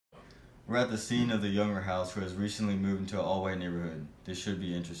We're at the scene of the Younger house who has recently moved into an all-white neighborhood. This should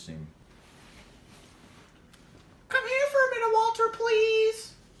be interesting. Come here for a minute, Walter,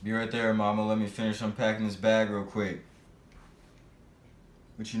 please. Be right there, Mama. Let me finish unpacking this bag real quick.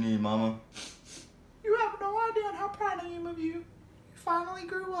 What you need, Mama? You have no idea how proud I am of you. You finally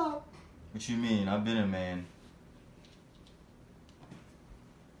grew up. What you mean? I've been a man.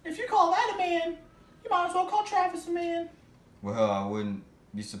 If you call that a man, you might as well call Travis a man. Well, I wouldn't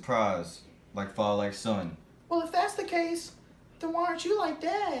be surprised. Like father, like son. Well, if that's the case, then why aren't you like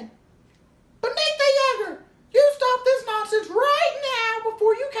Dad? But Nick the Younger, you stop this nonsense right now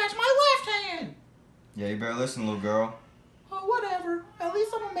before you catch my left hand. Yeah, you better listen, little girl. Oh, whatever. At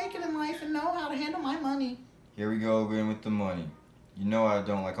least I'm gonna make it in life and know how to handle my money. Here we go again with the money. You know I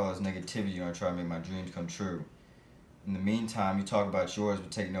don't like all this negativity when I try to make my dreams come true. In the meantime, you talk about yours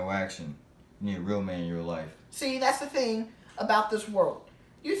but take no action. You need a real man in your life. See, that's the thing about this world.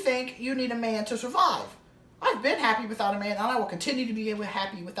 You think you need a man to survive. I've been happy without a man, and I will continue to be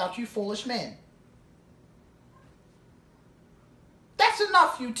happy without you foolish men. That's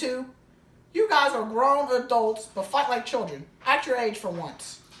enough, you two. You guys are grown adults, but fight like children. Act your age for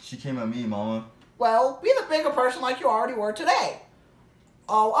once. She came at me, Mama. Well, be the bigger person like you already were today.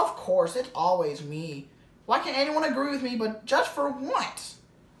 Oh, of course, it's always me. Why can't anyone agree with me but just for once?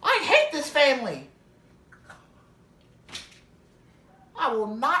 I hate this family. I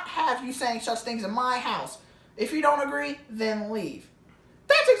will not have you saying such things in my house. If you don't agree, then leave.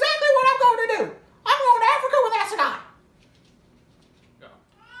 That's exactly what I'm going to do. I'm going to Africa with Asagai.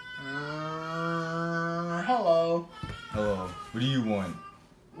 Hello. Hello. What do you want?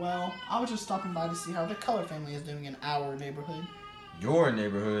 Well, I was just stopping by to see how the Color family is doing in our neighborhood. Your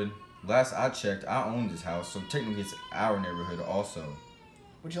neighborhood? Last I checked, I own this house, so technically it's our neighborhood also.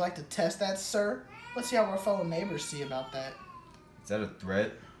 Would you like to test that, sir? Let's see how our fellow neighbors see about that. Is that a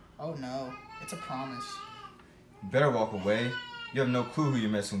threat? Oh no, it's a promise. You better walk away. You have no clue who you're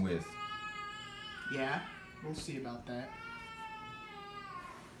messing with. Yeah, we'll see about that.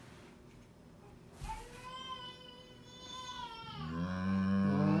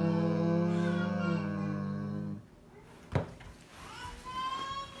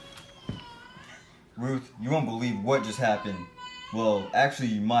 Ruth, you won't believe what just happened. Well, actually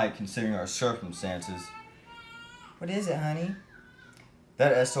you might, considering our circumstances. What is it, honey?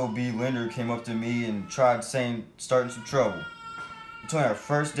 That SOB lender came up to me and tried starting some trouble. It's only our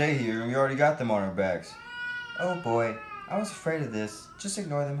first day here and we already got them on our backs. Oh boy, I was afraid of this. Just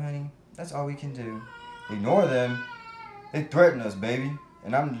ignore them, honey. That's all we can do. Ignore them? They threaten us, baby.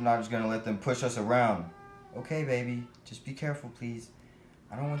 And I'm not just gonna let them push us around. Okay, baby. Just be careful, please.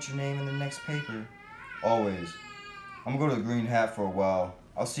 I don't want your name in the next paper. Always. I'm gonna go to the Green Hat for a while.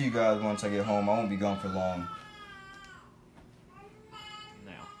 I'll see you guys once I get home. I won't be gone for long.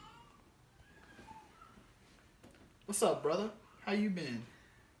 Now. What's up, brother? How you been?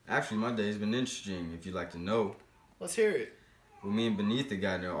 Actually, my day's been interesting, if you'd like to know. Let's hear it. Well, me and Beneatha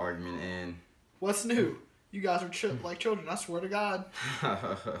got in an argument and... What's new? You guys are like children, I swear to God.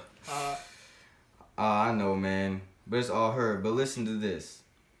 I know, man. But it's all her. But listen to this.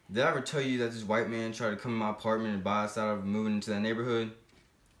 Did I ever tell you that this white man tried to come in my apartment and buy us out of moving into that neighborhood?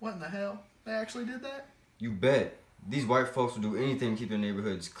 What in the hell? They actually did that? You bet. These white folks will do anything to keep their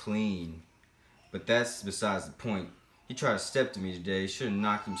neighborhoods clean. But that's besides the point. He tried to step to me today. Should have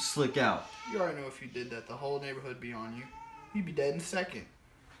knocked him slick out. You already know if you did that, the whole neighborhood would be on you. You'd be dead in a second.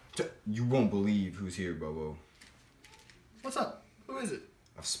 You won't believe who's here, Bobo. What's up? Who is it?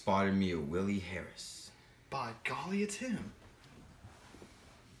 I've spotted me a Willie Harris. By golly, it's him.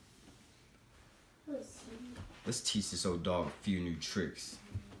 Let's teach this old dog a few new tricks.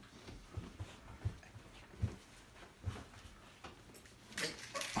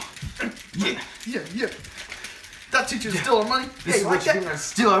 Yeah. That teacher's stealing money. This is like what you're gonna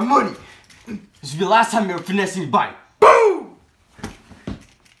steal our money. This will be the last time you ever finesse anybody.